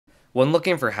When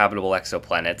looking for habitable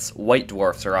exoplanets, white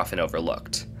dwarfs are often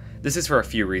overlooked. This is for a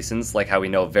few reasons, like how we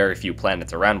know very few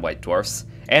planets around white dwarfs,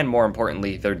 and more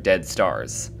importantly, they're dead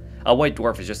stars. A white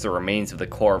dwarf is just the remains of the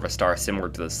core of a star similar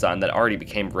to the Sun that already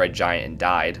became red giant and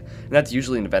died, and that's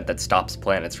usually an event that stops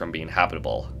planets from being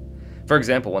habitable. For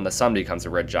example, when the Sun becomes a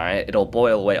red giant, it'll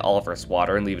boil away all of Earth's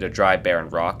water and leave it a dry, barren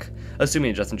rock,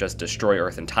 assuming it doesn't just destroy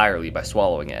Earth entirely by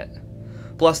swallowing it.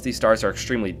 Plus, these stars are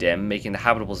extremely dim, making the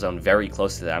habitable zone very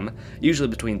close to them, usually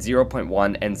between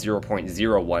 0.1 and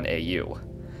 0.01 AU.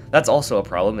 That's also a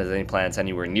problem, as any planets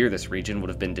anywhere near this region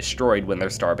would have been destroyed when their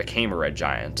star became a red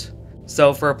giant.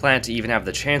 So, for a planet to even have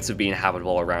the chance of being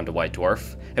habitable around a white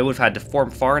dwarf, it would have had to form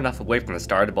far enough away from the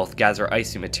star to both gather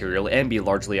icy material and be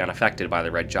largely unaffected by the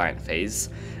red giant phase,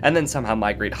 and then somehow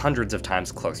migrate hundreds of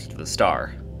times closer to the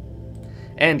star.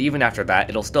 And even after that,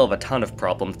 it'll still have a ton of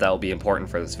problems that will be important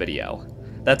for this video.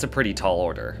 That's a pretty tall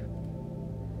order.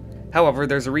 However,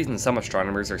 there's a reason some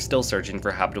astronomers are still searching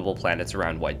for habitable planets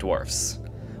around white dwarfs.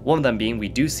 One of them being we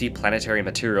do see planetary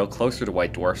material closer to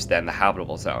white dwarfs than the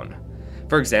habitable zone.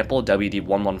 For example, WD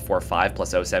 1145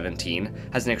 plus 017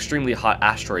 has an extremely hot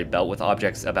asteroid belt with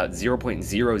objects about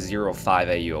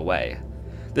 0.005 AU away.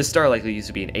 This star likely used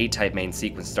to be an A-type main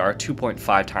sequence star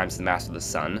 2.5 times the mass of the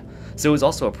Sun, so it was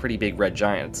also a pretty big red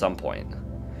giant at some point.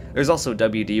 There's also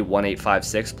WD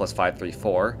 1856 plus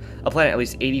 534, a planet at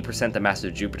least 80% the mass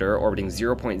of Jupiter, orbiting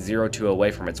 0.02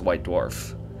 away from its white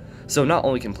dwarf. So not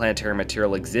only can planetary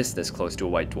material exist this close to a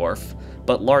white dwarf,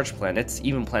 but large planets,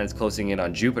 even planets closing in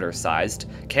on Jupiter-sized,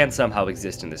 can somehow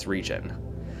exist in this region.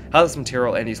 How this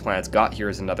material and these planets got here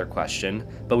is another question,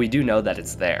 but we do know that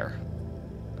it's there.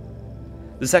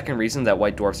 The second reason that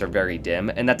white dwarfs are very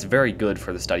dim, and that's very good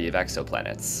for the study of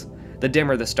exoplanets. The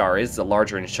dimmer the star is, the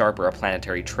larger and sharper a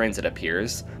planetary transit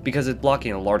appears, because it's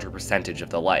blocking a larger percentage of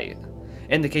the light.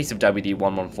 In the case of WD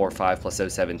 1145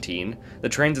 plus 017, the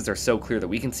transits are so clear that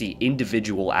we can see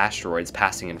individual asteroids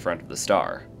passing in front of the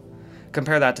star.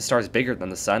 Compare that to stars bigger than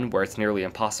the Sun, where it's nearly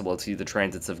impossible to see the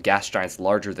transits of gas giants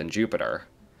larger than Jupiter.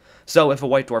 So if a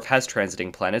white dwarf has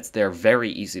transiting planets, they are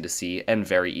very easy to see and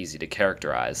very easy to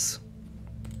characterize.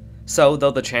 So,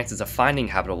 though the chances of finding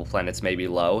habitable planets may be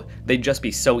low, they'd just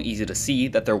be so easy to see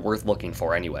that they're worth looking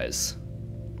for anyways.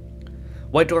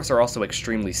 White dwarfs are also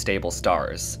extremely stable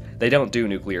stars. They don't do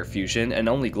nuclear fusion and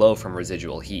only glow from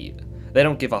residual heat. They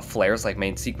don't give off flares like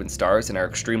main sequence stars and are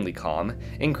extremely calm,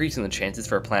 increasing the chances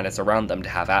for planets around them to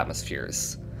have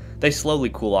atmospheres. They slowly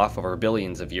cool off over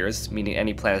billions of years, meaning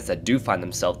any planets that do find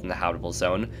themselves in the habitable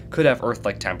zone could have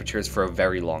Earth-like temperatures for a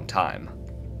very long time.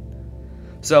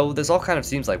 So, this all kind of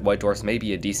seems like white dwarfs may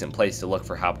be a decent place to look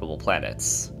for habitable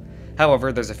planets.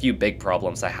 However, there's a few big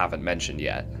problems I haven't mentioned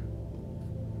yet.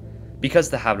 Because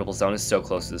the habitable zone is so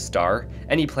close to the star,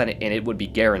 any planet in it would be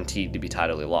guaranteed to be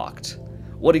tidally locked.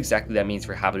 What exactly that means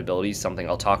for habitability is something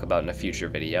I'll talk about in a future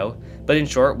video, but in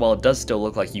short, while it does still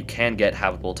look like you can get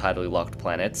habitable tidally locked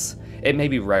planets, it may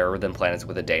be rarer than planets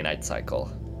with a day-night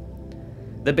cycle.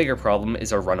 The bigger problem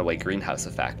is a runaway greenhouse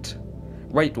effect.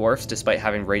 White dwarfs, despite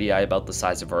having radii about the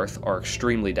size of Earth, are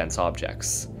extremely dense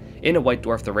objects. In a white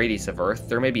dwarf the radius of Earth,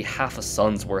 there may be half a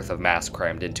sun's worth of mass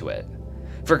crammed into it.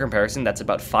 For comparison, that's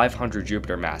about 500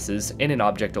 Jupiter masses in an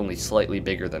object only slightly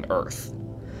bigger than Earth.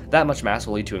 That much mass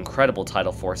will lead to incredible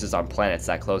tidal forces on planets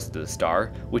that close to the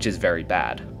star, which is very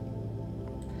bad.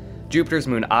 Jupiter's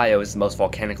moon Io is the most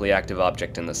volcanically active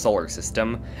object in the solar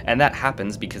system, and that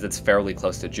happens because it's fairly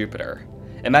close to Jupiter.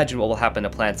 Imagine what will happen to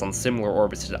planets on similar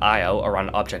orbits to Io around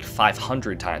an object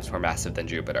 500 times more massive than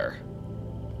Jupiter.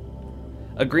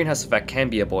 A greenhouse effect can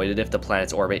be avoided if the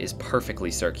planet's orbit is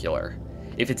perfectly circular.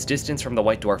 If its distance from the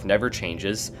white dwarf never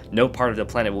changes, no part of the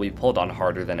planet will be pulled on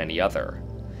harder than any other.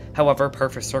 However,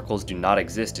 perfect circles do not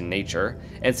exist in nature,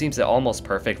 and it seems that almost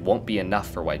perfect won't be enough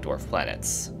for white dwarf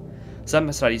planets.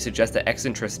 Some studies suggest that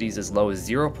eccentricities as low as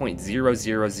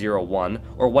 0.0001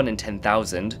 or 1 in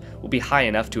 10,000 will be high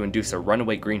enough to induce a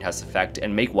runaway greenhouse effect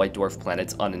and make white dwarf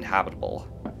planets uninhabitable.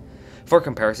 For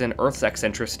comparison, Earth's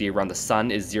eccentricity around the Sun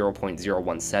is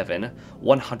 0.017,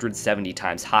 170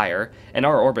 times higher, and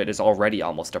our orbit is already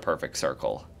almost a perfect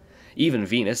circle. Even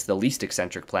Venus, the least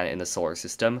eccentric planet in the solar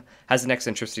system, has an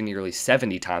eccentricity nearly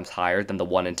 70 times higher than the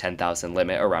 1 in 10,000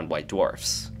 limit around white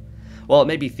dwarfs. While it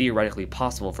may be theoretically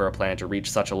possible for a planet to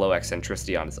reach such a low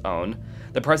eccentricity on its own,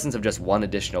 the presence of just one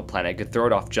additional planet could throw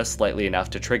it off just slightly enough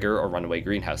to trigger a runaway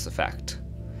greenhouse effect.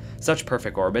 Such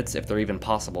perfect orbits, if they're even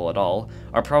possible at all,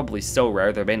 are probably so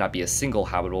rare there may not be a single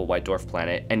habitable white dwarf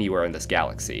planet anywhere in this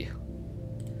galaxy.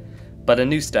 But a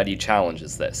new study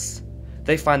challenges this.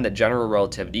 They find that general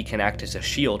relativity can act as a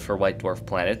shield for white dwarf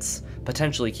planets,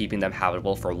 potentially keeping them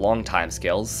habitable for long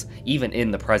timescales, even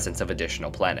in the presence of additional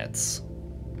planets.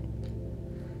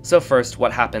 So first,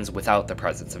 what happens without the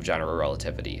presence of general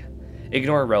relativity?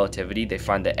 Ignoring relativity, they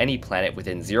find that any planet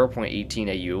within 0.18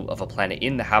 AU of a planet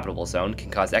in the habitable zone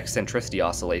can cause eccentricity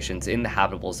oscillations in the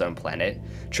habitable zone planet,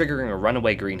 triggering a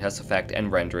runaway greenhouse effect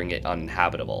and rendering it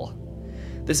uninhabitable.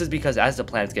 This is because as the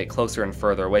planets get closer and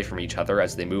further away from each other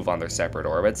as they move on their separate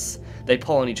orbits, they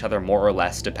pull on each other more or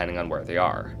less depending on where they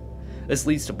are. This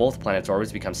leads to both planets'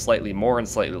 orbits become slightly more and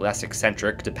slightly less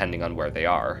eccentric depending on where they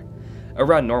are.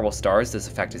 Around normal stars, this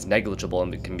effect is negligible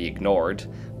and can be ignored,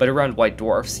 but around white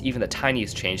dwarfs, even the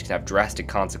tiniest change can have drastic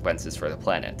consequences for the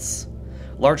planets.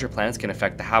 Larger planets can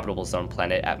affect the habitable zone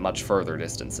planet at much further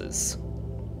distances.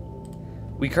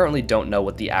 We currently don't know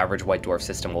what the average white dwarf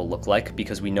system will look like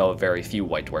because we know of very few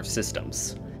white dwarf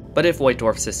systems. But if white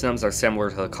dwarf systems are similar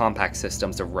to the compact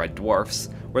systems of red dwarfs,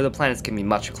 where the planets can be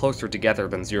much closer together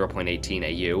than 0.18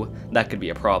 AU, that could be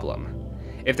a problem.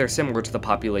 If they're similar to the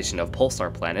population of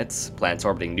pulsar planets, planets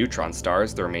orbiting neutron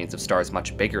stars, the remains of stars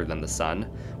much bigger than the Sun,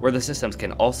 where the systems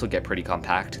can also get pretty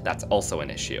compact, that's also an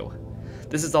issue.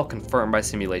 This is all confirmed by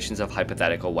simulations of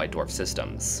hypothetical white dwarf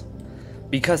systems.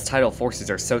 Because tidal forces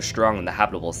are so strong in the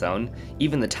habitable zone,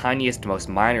 even the tiniest, most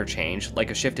minor change, like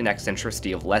a shift in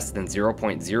eccentricity of less than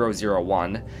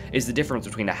 0.001, is the difference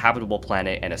between a habitable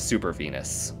planet and a super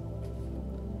Venus.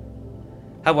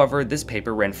 However, this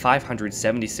paper ran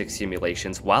 576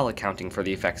 simulations while accounting for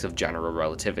the effects of general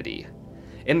relativity.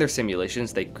 In their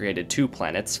simulations, they created two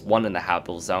planets, one in the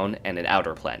habitable zone and an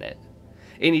outer planet.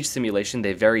 In each simulation,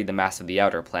 they varied the mass of the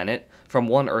outer planet from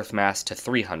 1 Earth mass to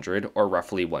 300, or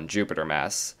roughly 1 Jupiter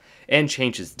mass, and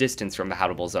changed its distance from the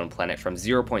habitable zone planet from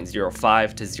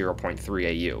 0.05 to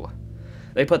 0.3 AU.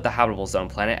 They put the habitable zone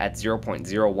planet at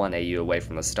 0.01 AU away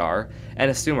from the star,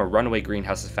 and assume a runaway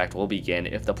greenhouse effect will begin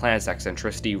if the planet's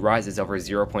eccentricity rises over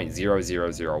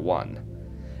 0.0001.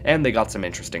 And they got some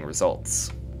interesting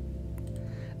results.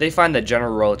 They find that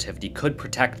general relativity could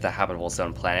protect the habitable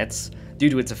zone planets due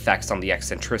to its effects on the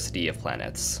eccentricity of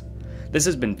planets. This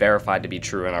has been verified to be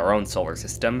true in our own solar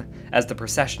system, as the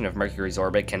precession of Mercury's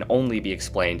orbit can only be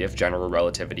explained if general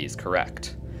relativity is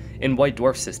correct. In white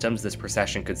dwarf systems, this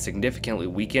precession could significantly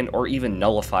weaken or even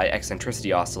nullify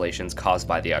eccentricity oscillations caused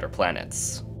by the outer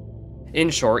planets.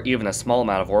 In short, even a small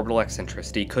amount of orbital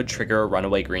eccentricity could trigger a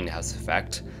runaway greenhouse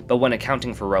effect, but when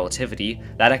accounting for relativity,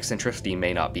 that eccentricity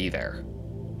may not be there.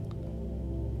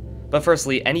 But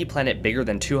firstly, any planet bigger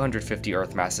than 250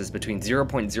 Earth masses between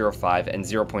 0.05 and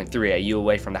 0.3 AU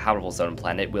away from the habitable zone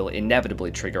planet will inevitably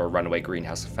trigger a runaway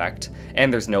greenhouse effect,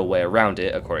 and there's no way around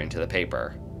it according to the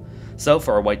paper. So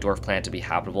for a white dwarf planet to be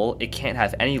habitable, it can't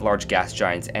have any large gas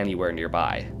giants anywhere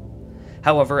nearby.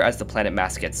 However, as the planet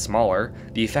mass gets smaller,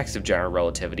 the effects of general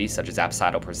relativity, such as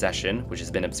apsidal precession, which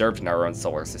has been observed in our own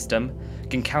solar system,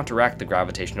 can counteract the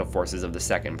gravitational forces of the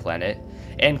second planet,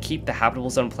 and keep the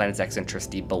habitable zone planet's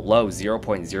eccentricity below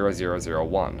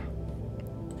 0.0001.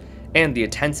 And the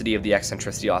intensity of the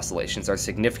eccentricity oscillations are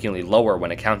significantly lower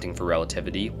when accounting for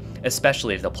relativity,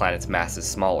 especially if the planet's mass is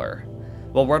smaller.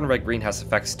 While runaway greenhouse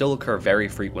effects still occur very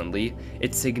frequently,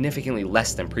 it's significantly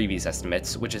less than previous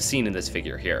estimates, which is seen in this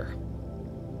figure here.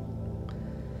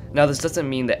 Now, this doesn't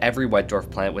mean that every white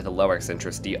dwarf planet with a low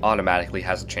eccentricity automatically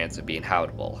has a chance of being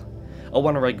habitable. A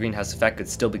runaway greenhouse effect could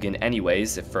still begin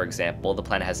anyways if, for example, the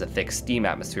planet has a thick steam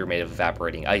atmosphere made of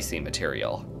evaporating icy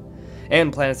material.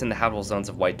 And planets in the habitable zones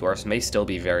of white dwarfs may still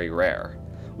be very rare.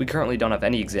 We currently don't have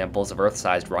any examples of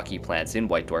Earth-sized rocky planets in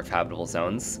white dwarf habitable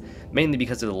zones, mainly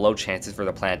because of the low chances for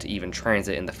the planet to even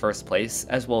transit in the first place,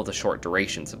 as well as the short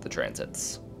durations of the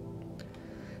transits.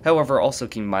 However, also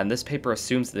keep in mind this paper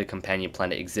assumes that the companion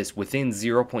planet exists within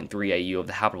 0.3 AU of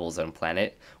the habitable zone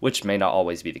planet, which may not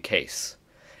always be the case.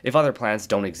 If other planets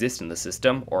don't exist in the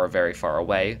system, or are very far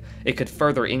away, it could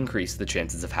further increase the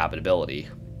chances of habitability.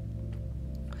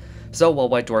 So while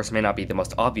white dwarfs may not be the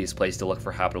most obvious place to look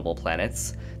for habitable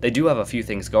planets, they do have a few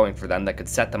things going for them that could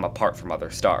set them apart from other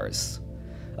stars.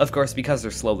 Of course, because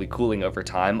they're slowly cooling over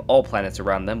time, all planets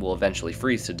around them will eventually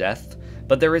freeze to death,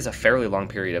 but there is a fairly long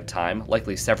period of time,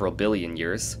 likely several billion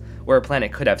years, where a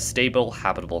planet could have stable,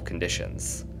 habitable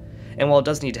conditions. And while it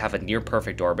does need to have a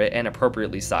near-perfect orbit and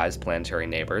appropriately sized planetary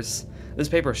neighbors, this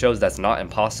paper shows that's not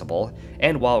impossible,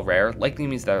 and while rare, likely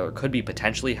means that there could be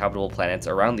potentially habitable planets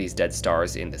around these dead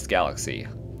stars in this galaxy.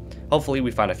 Hopefully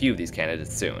we find a few of these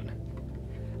candidates soon.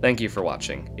 Thank you for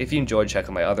watching. If you enjoyed, check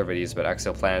out my other videos about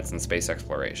exoplanets and space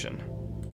exploration.